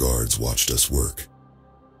 more guards watched us work.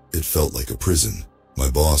 It felt like a prison. My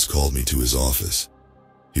boss called me to his office.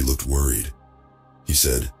 He looked worried. He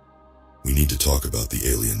said, "We need to talk about the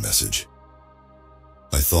alien message."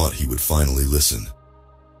 I thought he would finally listen.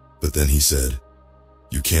 But then he said,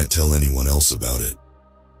 "You can't tell anyone else about it.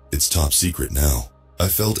 It's top secret now." I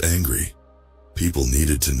felt angry. People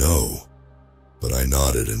needed to know. But I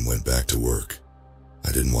nodded and went back to work.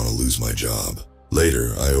 I didn't want to lose my job.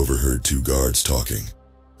 Later, I overheard two guards talking.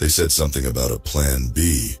 They said something about a plan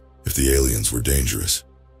B if the aliens were dangerous.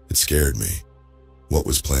 It scared me. What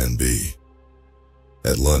was plan B?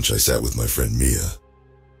 At lunch, I sat with my friend Mia.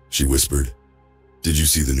 She whispered, "Did you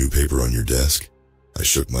see the new paper on your desk?" I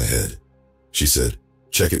shook my head. She said,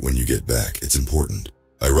 "Check it when you get back, it's important."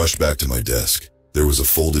 I rushed back to my desk. There was a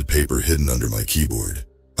folded paper hidden under my keyboard.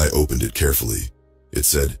 I opened it carefully. It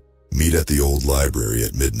said, "Meet at the old library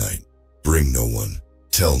at midnight. Bring no one.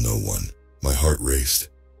 Tell no one." My heart raced.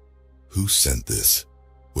 Who sent this?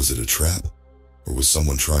 Was it a trap? Or was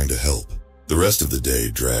someone trying to help? The rest of the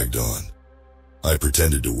day dragged on. I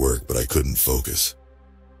pretended to work, but I couldn't focus.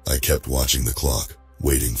 I kept watching the clock,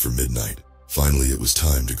 waiting for midnight. Finally, it was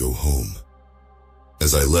time to go home.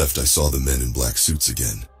 As I left, I saw the men in black suits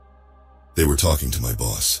again. They were talking to my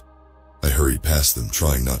boss. I hurried past them,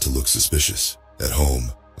 trying not to look suspicious. At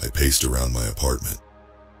home, I paced around my apartment.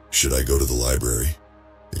 Should I go to the library?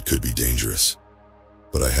 It could be dangerous.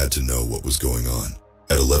 But I had to know what was going on.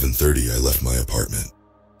 At 11:30, I left my apartment.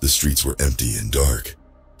 The streets were empty and dark.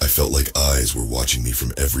 I felt like eyes were watching me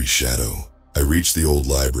from every shadow. I reached the old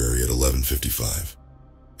library at 11:55.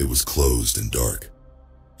 It was closed and dark.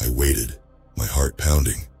 I waited, my heart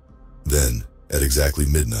pounding. Then, at exactly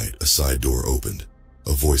midnight, a side door opened.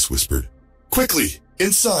 A voice whispered, "Quickly,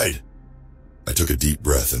 inside!" I took a deep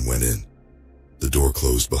breath and went in. The door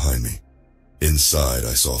closed behind me. Inside,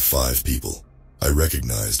 I saw 5 people. I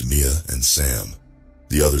recognized Mia and Sam.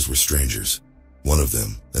 The others were strangers. One of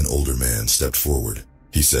them, an older man, stepped forward.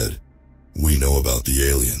 He said, "We know about the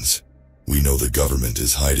aliens. We know the government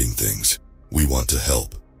is hiding things. We want to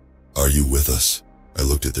help. Are you with us?" I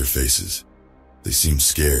looked at their faces. They seemed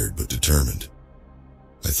scared but determined.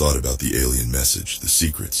 I thought about the alien message, the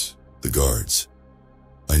secrets, the guards.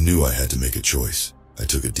 I knew I had to make a choice. I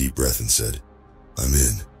took a deep breath and said, "I'm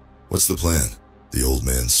in. What's the plan?" The old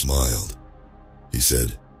man smiled. He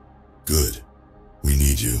said, "Good. We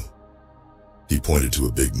need you." He pointed to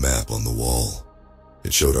a big map on the wall.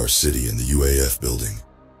 It showed our city and the UAF building.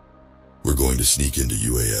 "We're going to sneak into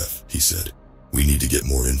UAF," he said. "We need to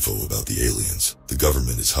get more info about the aliens. The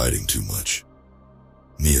government is hiding too much."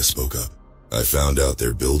 Mia spoke up. "I found out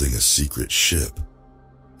they're building a secret ship.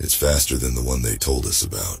 It's faster than the one they told us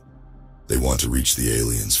about. They want to reach the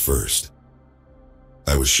aliens first."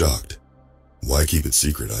 I was shocked. "Why keep it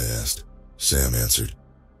secret?" I asked. Sam answered,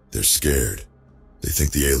 "They're scared. They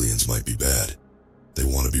think the aliens might be bad. They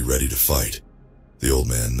want to be ready to fight." The old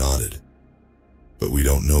man nodded. "But we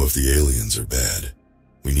don't know if the aliens are bad.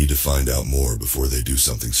 We need to find out more before they do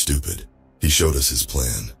something stupid." He showed us his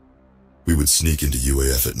plan. We would sneak into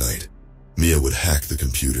UAF at night. Mia would hack the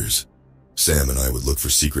computers. Sam and I would look for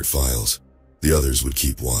secret files. The others would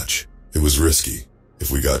keep watch. It was risky. If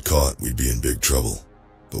we got caught, we'd be in big trouble.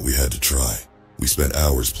 But we had to try. We spent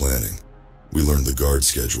hours planning. We learned the guard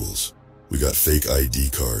schedules. We got fake ID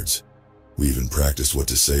cards. We even practiced what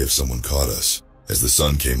to say if someone caught us. As the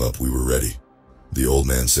sun came up, we were ready. The old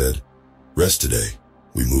man said, "Rest today.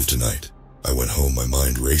 We move tonight." I went home, my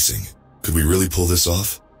mind racing. Could we really pull this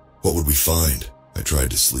off? What would we find? I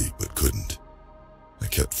tried to sleep, but couldn't. I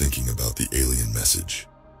kept thinking about the alien message.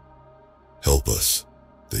 "Help us,"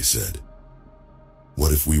 they said.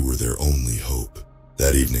 What if we were their only hope?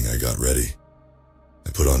 That evening I got ready. I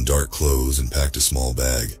put on dark clothes and packed a small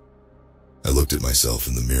bag. I looked at myself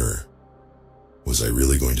in the mirror. Was I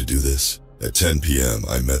really going to do this? At 10 p.m.,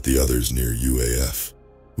 I met the others near UAF.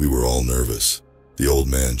 We were all nervous. The old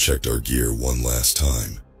man checked our gear one last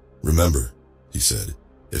time. "Remember," he said,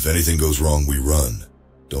 "if anything goes wrong, we run.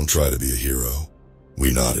 Don't try to be a hero."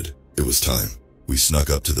 We nodded. It was time. We snuck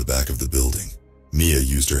up to the back of the building. Mia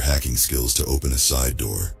used her hacking skills to open a side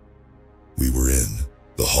door. We were in.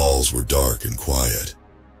 The halls were dark and quiet.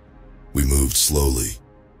 We moved slowly,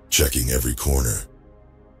 checking every corner.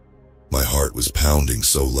 My heart was pounding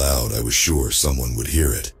so loud I was sure someone would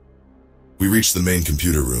hear it. We reached the main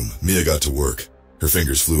computer room. Mia got to work. Her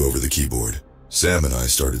fingers flew over the keyboard. Sam and I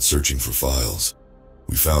started searching for files.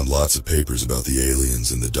 We found lots of papers about the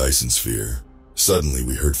aliens and the Dyson Sphere. Suddenly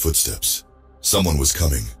we heard footsteps. Someone was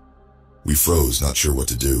coming. We froze, not sure what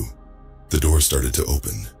to do. The door started to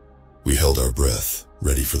open. We held our breath,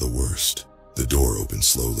 ready for the worst. The door opened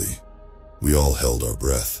slowly. We all held our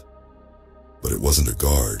breath. But it wasn't a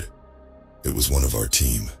guard. It was one of our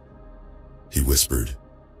team. He whispered,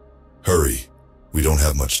 "Hurry, we don't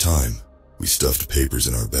have much time." We stuffed papers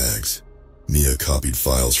in our bags. Mia copied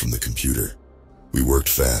files from the computer. We worked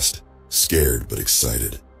fast, scared but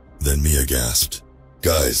excited. Then Mia gasped,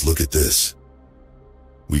 "Guys, look at this."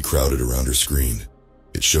 We crowded around her screen.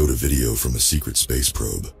 It showed a video from a secret space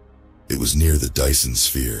probe. It was near the Dyson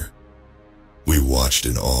Sphere. We watched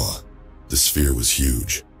in awe. The sphere was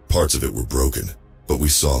huge. Parts of it were broken, but we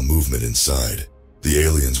saw movement inside. The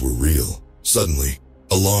aliens were real. Suddenly,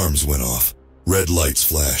 alarms went off. Red lights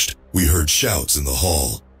flashed. We heard shouts in the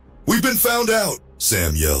hall. "We've been found out!"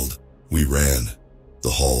 Sam yelled. We ran.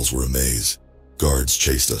 The halls were a maze. Guards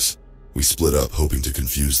chased us. We split up, hoping to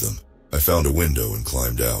confuse them. I found a window and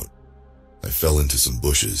climbed out. I fell into some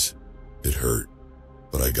bushes. It hurt,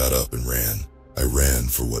 but I got up and ran. I ran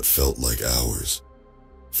for what felt like hours.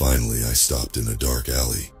 Finally, I stopped in a dark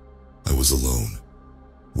alley. I was alone.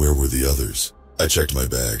 Where were the others? I checked my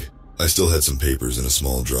bag. I still had some papers in a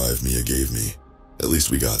small drive Mia gave me. At least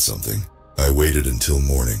we got something. I waited until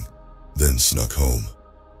morning, then snuck home.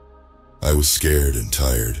 I was scared and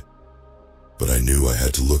tired, but I knew I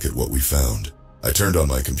had to look at what we found. I turned on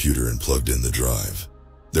my computer and plugged in the drive.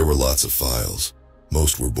 There were lots of files.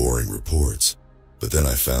 Most were boring reports. But then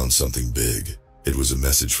I found something big. It was a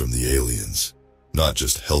message from the aliens. Not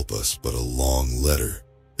just help us, but a long letter.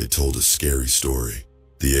 It told a scary story.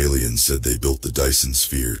 The aliens said they built the Dyson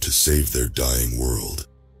Sphere to save their dying world.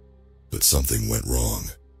 But something went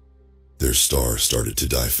wrong. Their star started to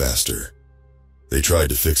die faster. They tried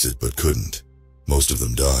to fix it, but couldn't. Most of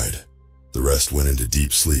them died. The rest went into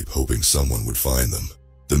deep sleep, hoping someone would find them.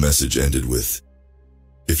 The message ended with,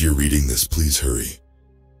 "If you're reading this, please hurry.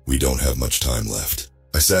 We don't have much time left."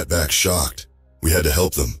 I sat back shocked. We had to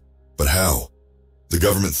help them. But how? The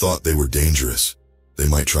government thought they were dangerous. They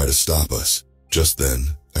might try to stop us. Just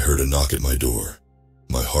then, I heard a knock at my door.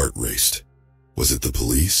 My heart raced. Was it the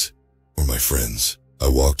police or my friends? I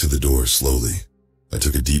walked to the door slowly. I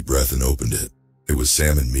took a deep breath and opened it. It was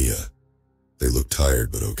Sam and Mia. They looked tired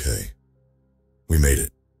but okay. "We made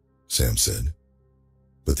it," Sam said.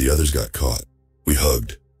 "But the others got caught." We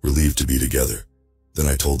hugged, relieved to be together. Then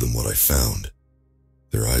I told them what I found.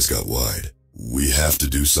 Their eyes got wide. "We have to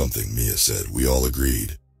do something," Mia said. We all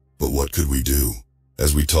agreed. But what could we do?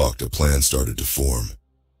 As we talked, a plan started to form.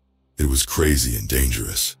 It was crazy and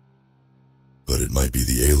dangerous. But it might be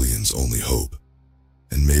the aliens' only hope.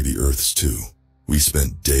 And maybe Earth's too. We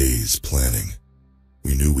spent days planning.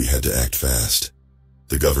 We knew we had to act fast.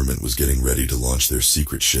 The government was getting ready to launch their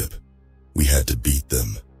secret ship. We had to beat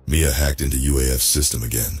them. Mia hacked into UAF's system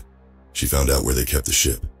again. She found out where they kept the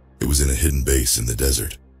ship. It was in a hidden base in the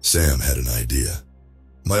desert. Sam had an idea.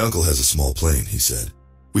 "My uncle has a small plane," he said.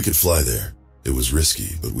 "We could fly there." It was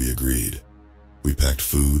risky, but we agreed. We packed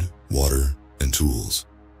food, water, and tools.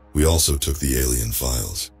 We also took the alien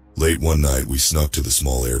files. Late one night, we snuck to the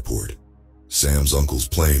small airport. Sam's uncle's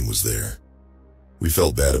plane was there. We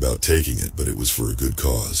felt bad about taking it, but it was for a good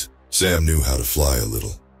cause. Sam knew how to fly a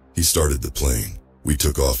little. He started the plane. We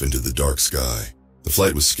took off into the dark sky. The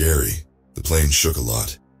flight was scary. The plane shook a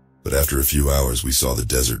lot. But after a few hours, we saw the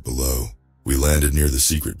desert below. We landed near the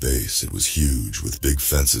secret base. It was huge, with big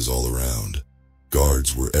fences all around.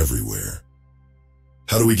 Guards were everywhere.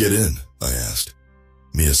 "How do we get in?" I asked.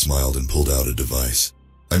 Mia smiled and pulled out a device.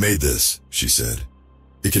 "I made this," she said.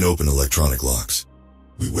 "It can open electronic locks."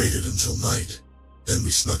 We waited until night. Then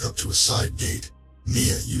we snuck up to a side gate.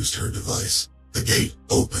 Mia used her device. The gate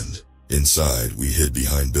opened. Inside, we hid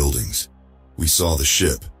behind buildings. We saw the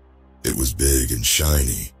ship. It was big and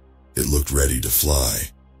shiny. It looked ready to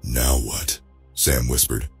fly. "Now what?" Sam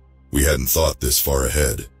whispered. We hadn't thought this far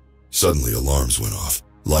ahead. Suddenly, alarms went off.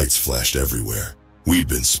 Lights flashed everywhere. We'd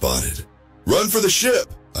been spotted. "Run for the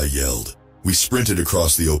ship!" I yelled. We sprinted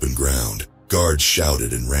across the open ground. Guards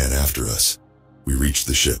shouted and ran after us. We reached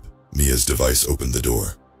the ship. Mia's device opened the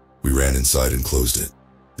door. We ran inside and closed it.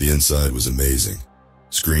 The inside was amazing.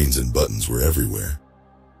 Screens and buttons were everywhere.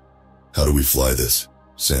 "How do we fly this?"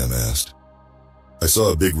 Sam asked. I saw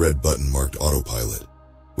a big red button marked autopilot.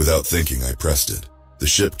 Without thinking, I pressed it. The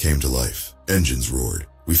ship came to life. Engines roared.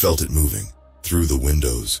 We felt it moving. Through the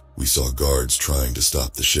windows, we saw guards trying to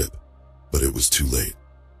stop the ship. But it was too late.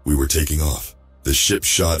 We were taking off. The ship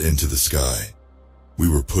shot into the sky. We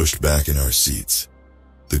were pushed back in our seats.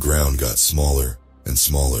 The ground got smaller and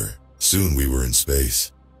smaller. Soon we were in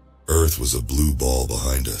space. Earth was a blue ball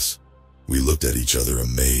behind us. We looked at each other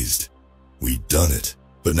amazed. We'd done it.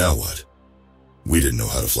 But now what? We didn't know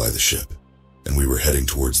how to fly the ship. And we were heading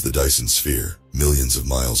towards the Dyson Sphere, millions of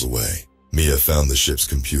miles away. Mia found the ship's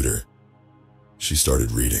computer. She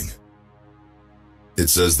started reading. "It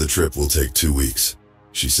says the trip will take 2 weeks,"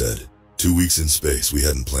 she said. 2 weeks in space, we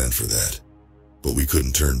hadn't planned for that. But we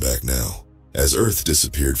couldn't turn back now. As Earth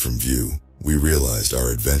disappeared from view, we realized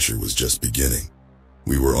our adventure was just beginning.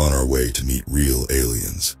 We were on our way to meet real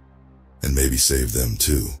aliens. And maybe save them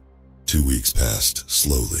too. 2 weeks passed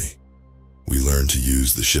slowly. We learned to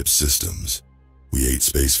use the ship's systems. We ate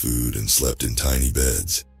space food and slept in tiny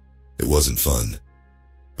beds. It wasn't fun,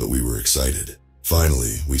 but we were excited.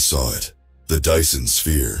 Finally, we saw it. The Dyson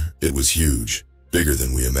Sphere. It was huge, bigger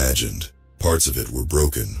than we imagined. Parts of it were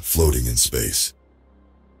broken, floating in space.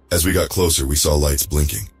 As we got closer, we saw lights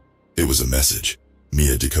blinking. It was a message.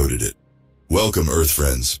 Mia decoded it. "Welcome, Earth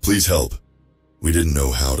friends. Please help." We didn't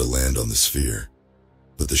know how to land on the sphere,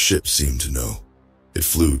 but the ship seemed to know. It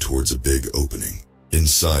flew towards a big opening.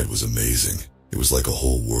 Inside was amazing. It was like a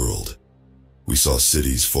whole world. We saw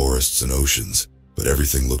cities, forests, and oceans, but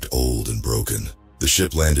everything looked old and broken. The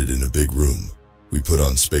ship landed in a big room. We put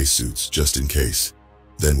on spacesuits just in case.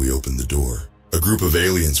 Then we opened the door. A group of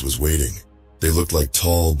aliens was waiting. They looked like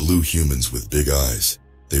tall, blue humans with big eyes.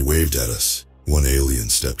 They waved at us. One alien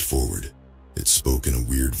stepped forward. It spoke in a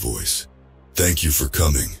weird voice. "Thank you for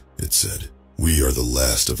coming," it said. "We are the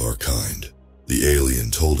last of our kind." The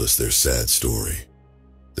alien told us their sad story.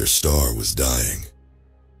 Their star was dying.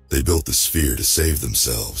 They built the sphere to save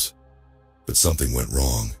themselves, but something went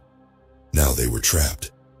wrong. Now they were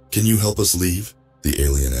trapped. "Can you help us leave?" the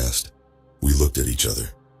alien asked. We looked at each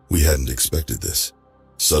other. We hadn't expected this.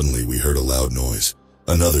 Suddenly we heard a loud noise.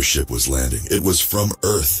 Another ship was landing. It was from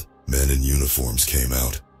Earth. Men in uniforms came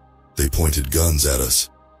out. They pointed guns at us.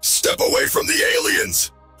 "Step away from the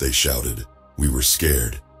aliens!" they shouted. We were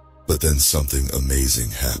scared, but then something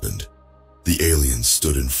amazing happened. The aliens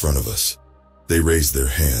stood in front of us. They raised their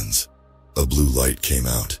hands. A blue light came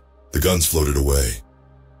out. The guns floated away.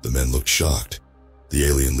 The men looked shocked. The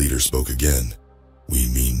alien leader spoke again. "We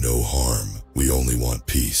mean no harm. We only want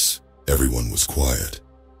peace." Everyone was quiet.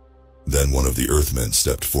 Then one of the Earthmen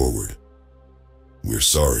stepped forward. "We're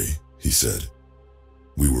sorry," he said.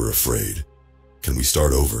 "We were afraid. Can we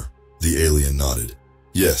start over?" The alien nodded.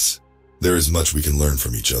 "Yes, there is much we can learn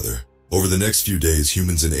from each other." Over the next few days,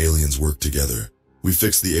 humans and aliens worked together. We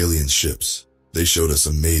fixed the aliens' ships. They showed us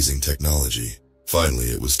amazing technology.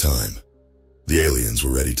 Finally, it was time. The aliens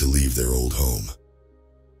were ready to leave their old home.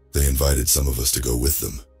 They invited some of us to go with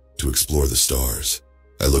them, to explore the stars.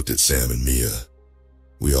 I looked at Sam and Mia.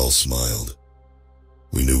 We all smiled.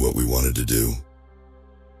 We knew what we wanted to do.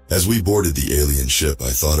 As we boarded the alien ship,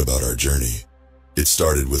 I thought about our journey. It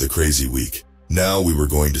started with a crazy week. Now we were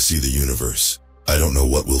going to see the universe. I don't know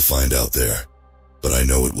what we'll find out there, but I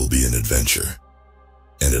know it will be an adventure.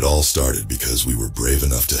 And it all started because we were brave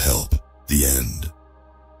enough to help. The end.